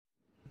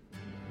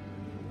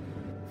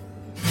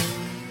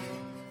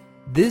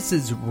This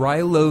is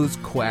Rilo's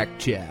Quack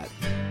Chat.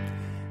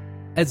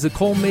 As a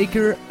call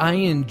maker, I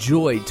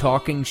enjoy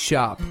talking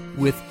shop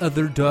with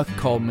other duck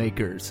call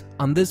makers.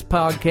 On this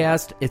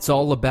podcast, it's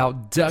all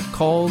about duck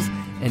calls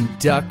and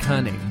duck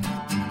hunting.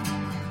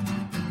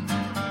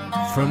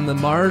 From the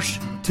marsh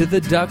to the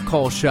duck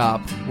call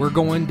shop, we're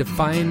going to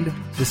find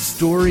the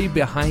story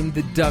behind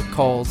the duck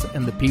calls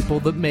and the people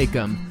that make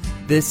them.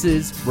 This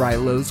is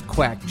Rilo's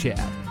Quack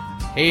Chat.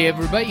 Hey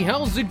everybody,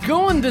 how's it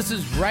going? This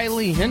is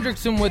Riley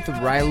Hendrickson with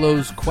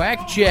Rilo's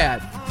Quack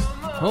Chat.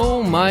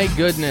 Oh my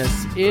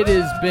goodness, it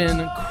has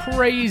been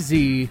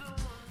crazy.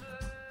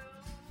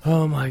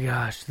 Oh my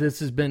gosh,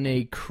 this has been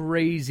a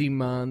crazy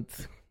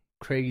month,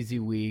 crazy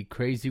week,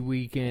 crazy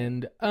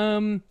weekend.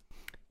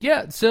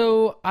 Yeah,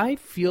 so I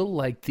feel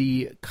like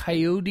the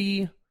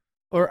Coyote,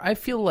 or I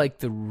feel like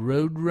the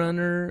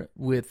Roadrunner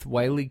with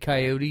Wile E.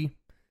 Coyote.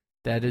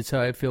 That is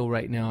how I feel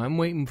right now. I'm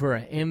waiting for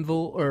an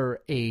anvil or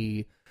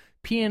a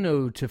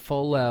piano to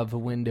fall out of a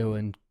window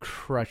and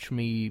crush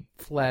me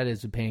flat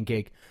as a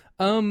pancake.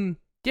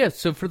 Yeah,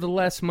 so for the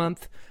last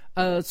month,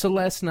 so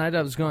last night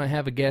I was going to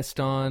have a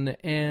guest on,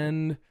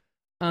 and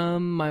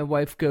my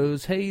wife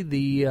goes, hey,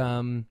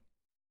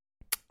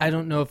 I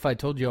don't know if I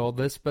told you all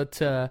this, but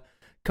a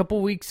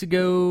couple weeks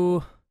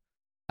ago,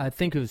 I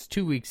think it was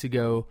 2 weeks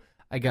ago,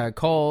 I got a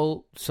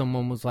call.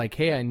 Someone was like,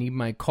 hey, I need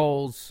my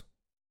calls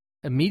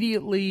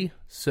immediately,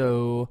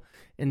 so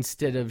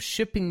instead of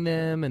shipping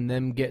them and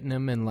them getting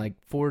them in like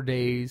 4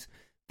 days,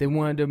 they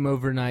wanted them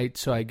overnight,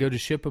 so I go to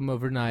ship them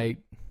overnight,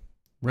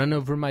 run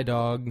over my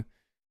dog.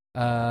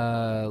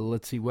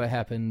 Let's see what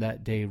happened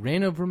that day.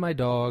 Ran over my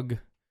dog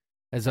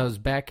as I was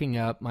backing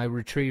up, my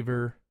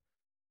retriever.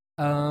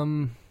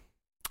 And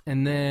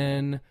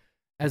then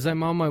as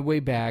I'm on my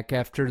way back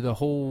after the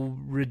whole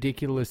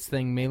ridiculous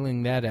thing,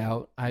 mailing that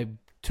out, I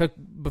took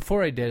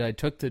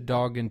the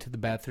dog into the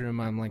bathroom.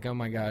 I'm like, oh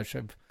my gosh,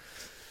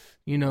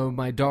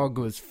 my dog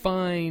was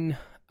fine.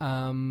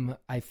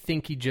 I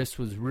think he just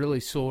was really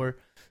sore.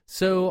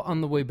 So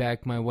on the way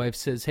back, my wife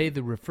says, hey,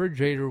 the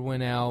refrigerator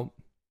went out.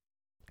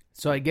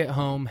 So I get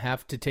home,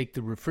 have to take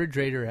the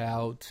refrigerator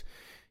out,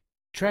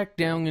 track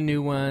down a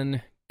new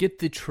one, get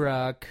the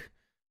truck,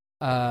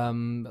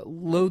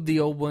 load the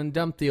old one,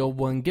 dump the old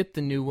one, get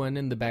the new one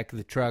in the back of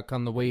the truck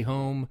on the way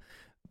home.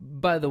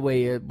 By the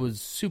way, it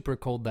was super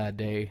cold that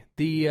day.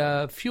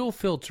 The fuel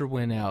filter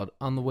went out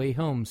on the way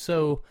home,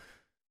 so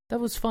that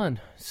was fun.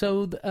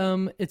 So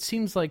it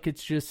seems like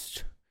it's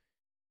just,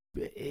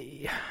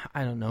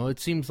 I don't know, it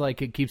seems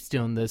like it keeps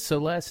doing this. So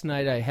last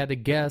night I had a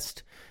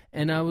guest,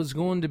 and I was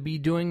going to be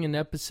doing an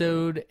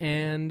episode,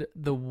 and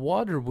the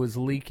water was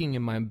leaking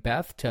in my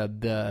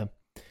bathtub, the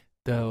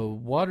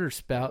water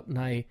spout, and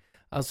I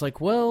was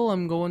like, well,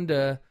 I'm going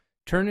to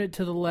turn it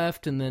to the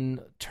left and then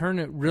turn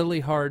it really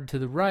hard to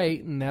the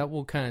right, and that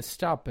will kind of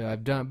stop it.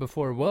 I've done it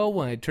before. Well,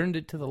 when I turned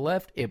it to the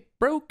left, it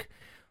broke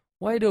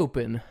wide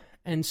open.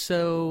 And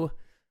so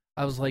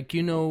I was like,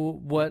 you know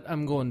what?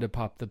 I'm going to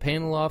pop the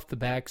panel off the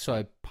back. So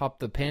I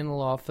popped the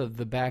panel off of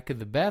the back of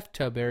the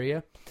bathtub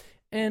area.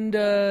 And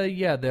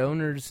the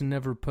owners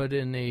never put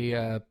in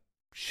a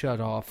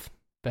shut-off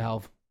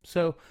valve.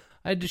 So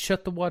I had to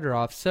shut the water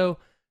off. So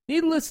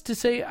needless to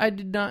say, I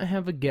did not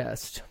have a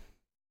guest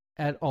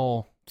at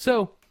all.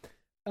 So,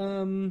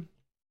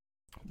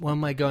 what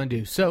am I going to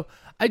do? So,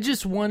 I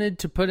just wanted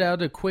to put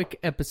out a quick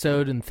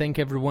episode and thank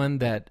everyone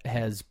that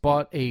has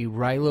bought a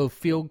Rilo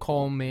field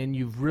call. Man,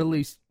 you've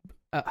really,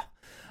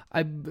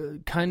 I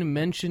kind of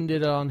mentioned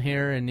it on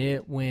here and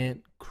it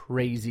went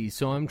crazy.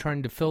 So, I'm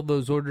trying to fill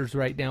those orders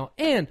right now.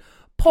 And,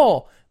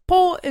 Paul,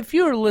 if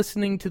you're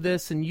listening to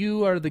this and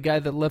you are the guy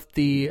that left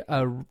the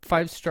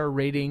 5-star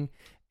rating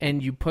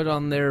and you put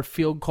on their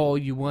field call,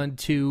 you want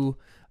to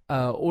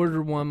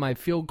order one of my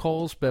field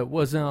calls, but it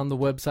wasn't on the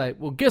website.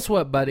 Well, guess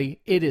what, buddy?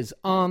 It is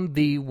on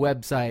the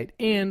website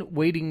and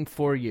waiting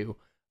for you.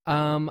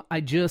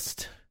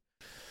 It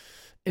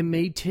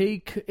may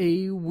take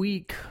a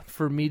week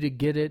for me to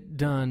get it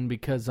done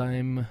because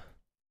I've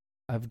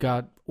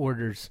got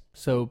orders.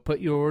 So put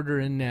your order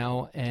in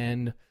now,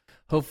 and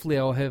hopefully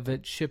I'll have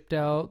it shipped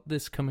out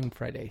this coming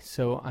Friday.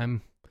 So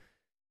I'm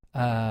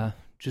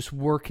just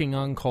working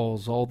on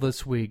calls all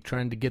this week,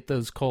 trying to get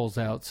those calls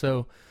out.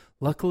 So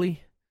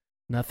luckily,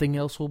 nothing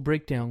else will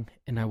break down,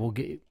 and I will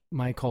get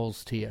my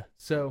calls to you.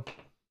 So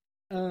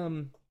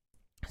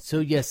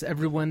yes,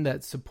 everyone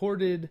that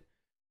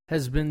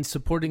has been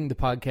supporting the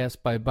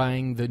podcast by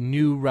buying the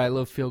new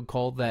Rilo field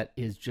call. That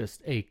is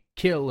just a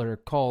killer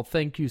call.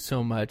 Thank you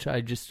so much.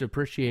 I just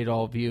appreciate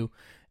all of you,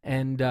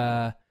 and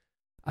I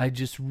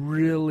just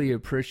really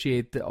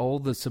appreciate all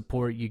the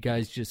support. You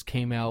guys just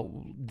came out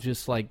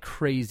just like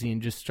crazy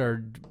and just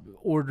started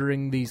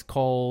ordering these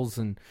calls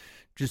and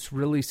just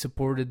really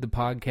supported the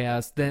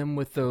podcast. Then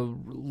with the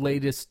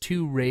latest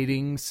 2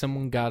 ratings,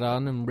 someone got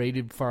on and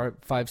rated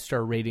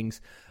 5-star ratings.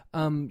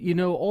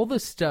 All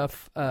this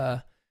stuff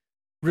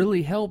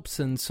really helps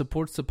and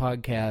supports the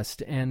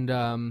podcast. And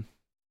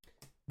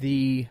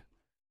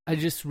I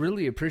just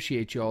really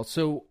appreciate you all.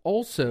 So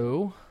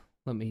also,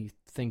 let me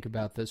think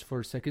about this for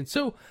a second.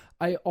 So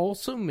I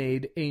also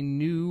made a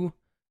new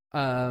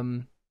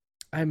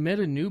I met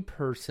a new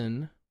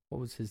person.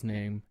 What was his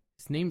name?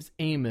 His name's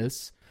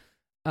Amos.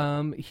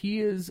 He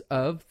is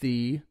of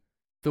the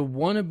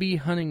Wannabe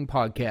Hunting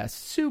Podcast.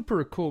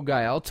 Super cool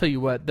guy. I'll tell you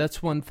what,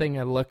 that's one thing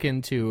I look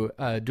into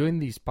doing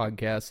these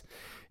podcasts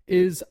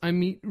is I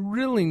meet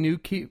really new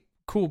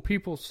cool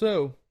people.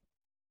 So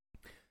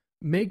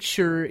make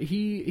sure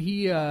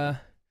he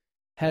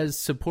has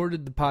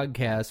supported the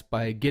podcast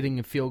by getting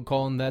a field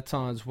call, and that's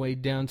on his way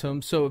down to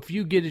him. So if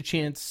you get a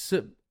chance,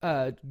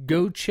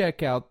 go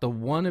check out the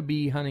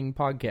Wannabe Hunting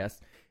Podcast.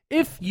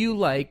 If you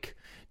like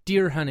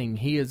deer hunting,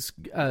 he is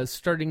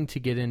starting to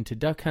get into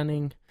duck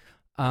hunting.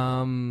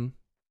 And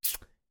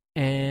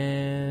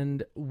I've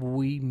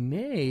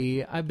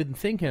been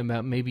thinking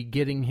about maybe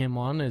getting him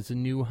on as a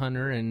new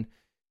hunter and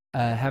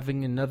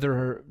having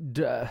another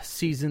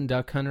seasoned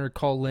duck hunter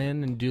call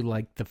in and do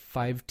like the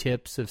 5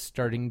 tips of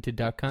starting to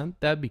duck hunt.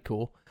 That'd be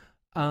cool.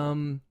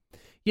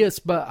 Yes,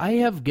 but I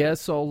have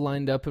guests all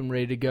lined up and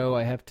ready to go.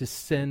 I have to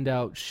send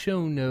out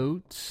show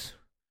notes,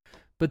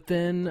 but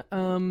then,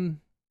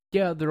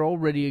 yeah, they're all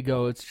ready to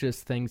go. It's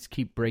just things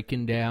keep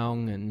breaking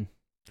down and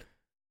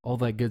all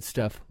that good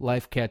stuff.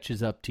 Life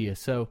catches up to you.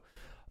 So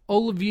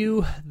all of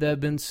you that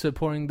have been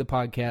supporting the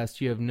podcast,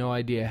 you have no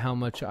idea how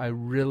much I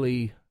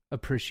really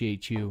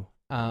appreciate you.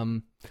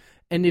 And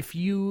if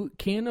you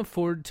can't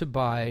afford to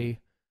buy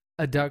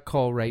a duck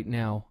call right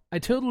now, I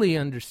totally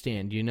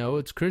understand. You know,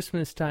 it's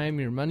Christmas time.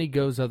 Your money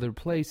goes other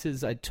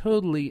places. I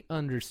totally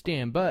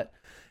understand. But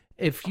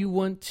if you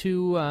want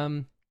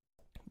to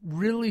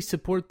really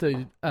support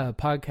the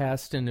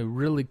podcast in a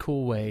really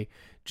cool way,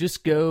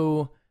 just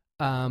go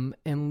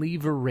and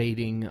leave a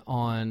rating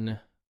on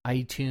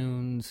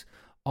iTunes,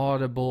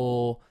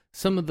 Audible,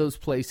 some of those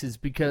places,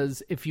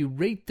 because if you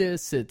rate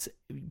this, it's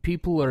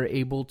people are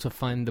able to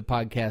find the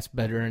podcast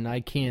better, and I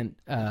can't,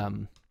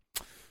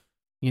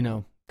 you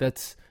know,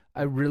 that's,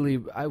 I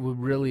would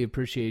really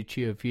appreciate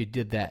you if you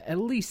did that. At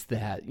least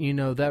that, you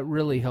know, that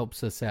really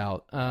helps us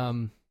out,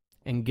 and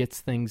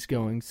gets things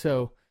going.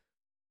 So,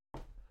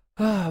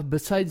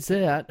 besides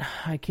that,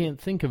 I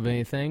can't think of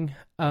anything.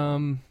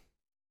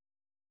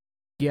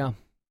 Yeah,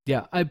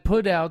 I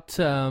put out,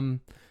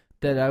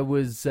 that I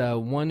was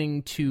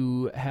wanting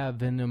to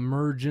have an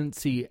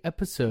emergency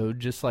episode,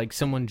 just like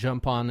someone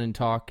jump on and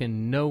talk,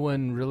 and no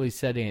one really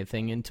said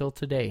anything until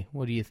today.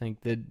 What do you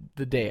think, the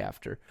day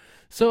after?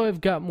 So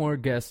I've got more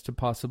guests to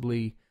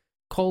possibly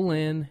call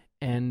in,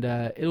 and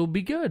it'll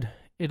be good.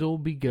 It'll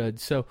be good.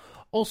 So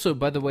also,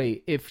 by the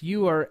way, if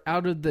you are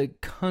out of the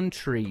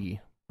country,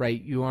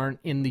 right, you aren't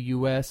in the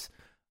U.S.,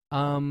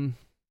 I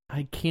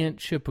can't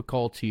ship a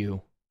call to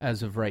you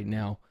as of right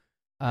now.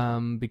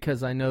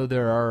 Because I know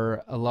there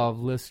are a lot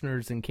of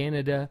listeners in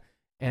Canada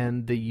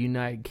and the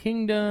United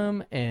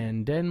Kingdom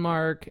and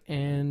Denmark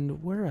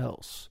and where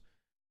else?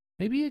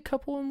 Maybe a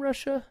couple in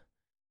Russia?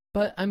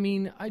 But, I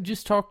mean, I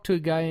just talked to a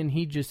guy and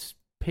he just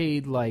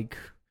paid like,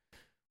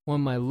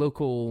 one of my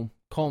local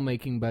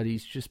call-making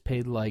buddies just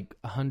paid like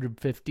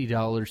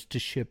 $150 to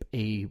ship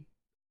a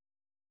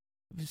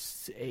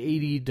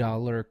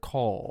 $80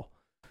 call.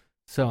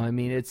 So, I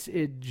mean,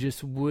 it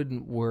just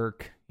wouldn't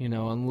work, you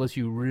know, unless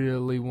you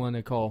really want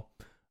to call.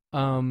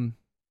 But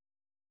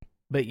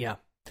yeah.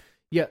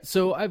 Yeah,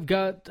 so I've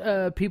got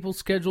people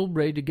scheduled,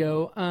 ready to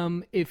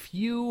go. If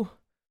you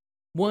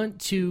want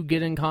to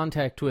get in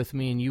contact with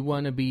me and you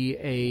want to be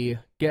a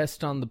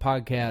guest on the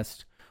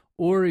podcast,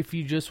 or if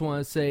you just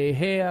want to say,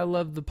 hey, I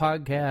love the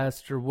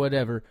podcast or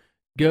whatever,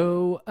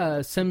 go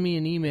send me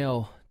an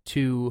email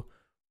to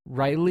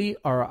Riley,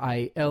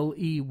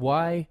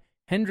 R-I-L-E-Y,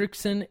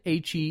 Hendrickson,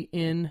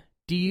 HENDRIXSON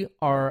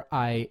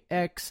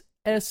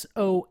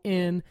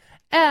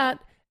at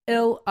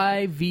live.com.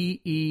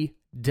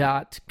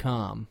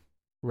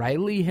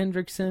 Riley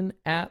Hendrickson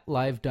at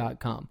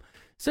live.com.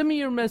 Send me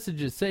your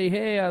messages. Say,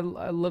 hey, I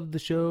love the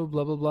show,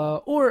 blah, blah,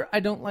 blah. Or I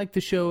don't like the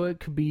show. It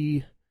could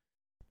be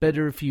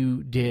better if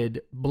you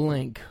did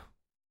blank.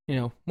 You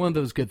know, one of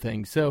those good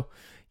things. So,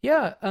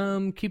 yeah,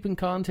 keep in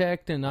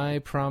contact, and I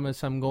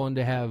promise I'm going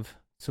to have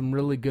some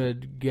really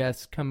good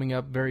guests coming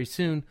up very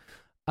soon.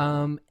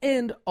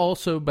 And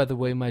also, by the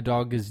way, my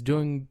dog is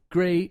doing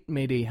great,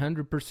 made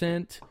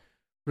 100%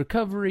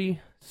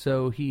 recovery,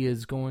 so he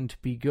is going to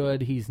be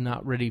good. He's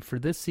not ready for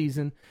this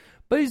season,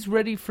 but he's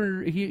ready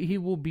for, he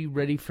will be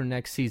ready for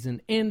next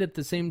season. And at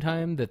the same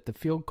time that the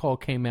field call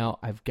came out,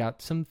 I've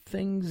got some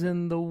things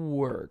in the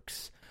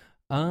works,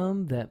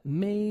 that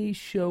may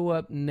show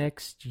up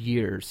next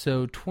year.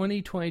 So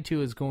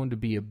 2022 is going to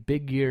be a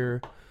big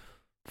year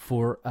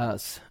for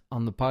us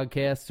on the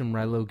podcast and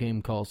Rilo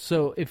Game Calls.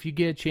 So if you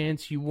get a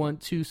chance, you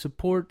want to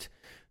support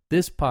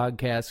this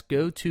podcast,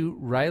 go to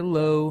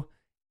Rilo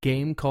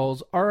Game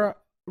Calls,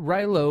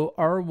 Rilo,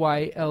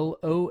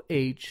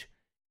 R-Y-L-O-H,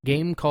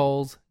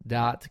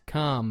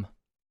 gamecalls.com.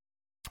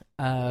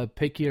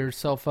 Pick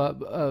yourself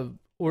up,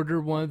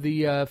 order one of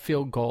the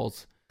field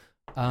calls,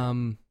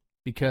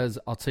 because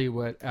I'll tell you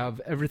what, out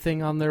of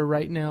everything on there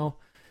right now,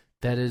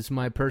 that is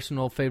my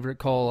personal favorite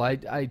call.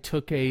 I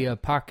took a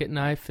pocket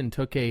knife and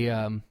took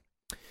a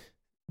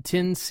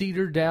 10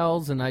 cedar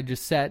dowels, and I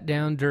just sat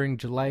down during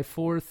July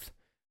 4th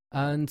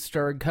and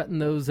started cutting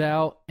those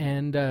out,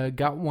 and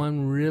got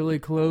one really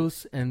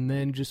close, and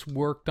then just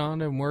worked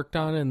on it,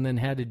 and then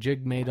had a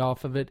jig made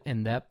off of it,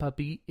 and that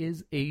puppy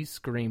is a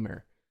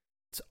screamer.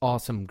 It's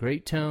awesome.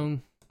 Great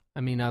tone.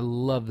 I mean, I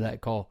love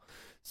that call.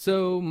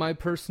 So my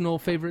personal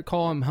favorite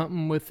call, I'm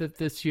hunting with it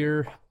this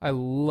year. I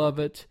love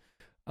it.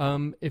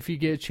 If you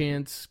get a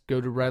chance,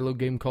 go to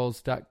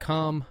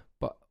RiloGameCalls.com,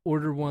 but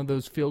order one of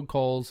those field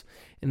calls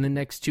in the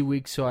next 2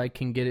 weeks so I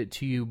can get it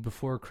to you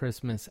before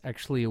Christmas,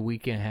 actually a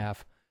week and a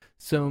half.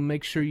 So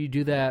make sure you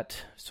do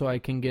that so I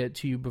can get it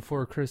to you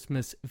before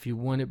Christmas if you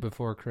want it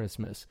before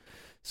Christmas.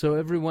 So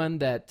everyone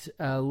that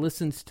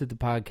listens to the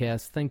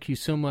podcast, thank you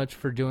so much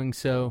for doing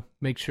so.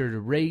 Make sure to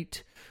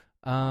rate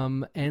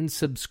and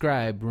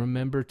subscribe.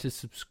 Remember to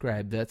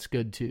subscribe. That's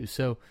good too.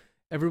 So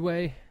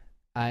everybody,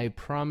 I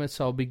promise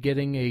I'll be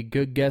getting a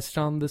good guest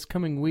on this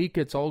coming week.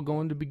 It's all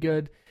going to be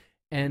good.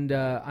 And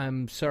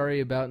I'm sorry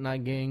about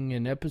not getting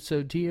an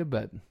episode to you,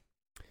 but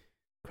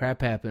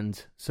crap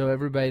happens. So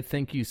everybody,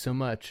 thank you so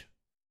much.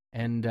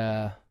 And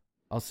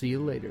I'll see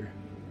you later.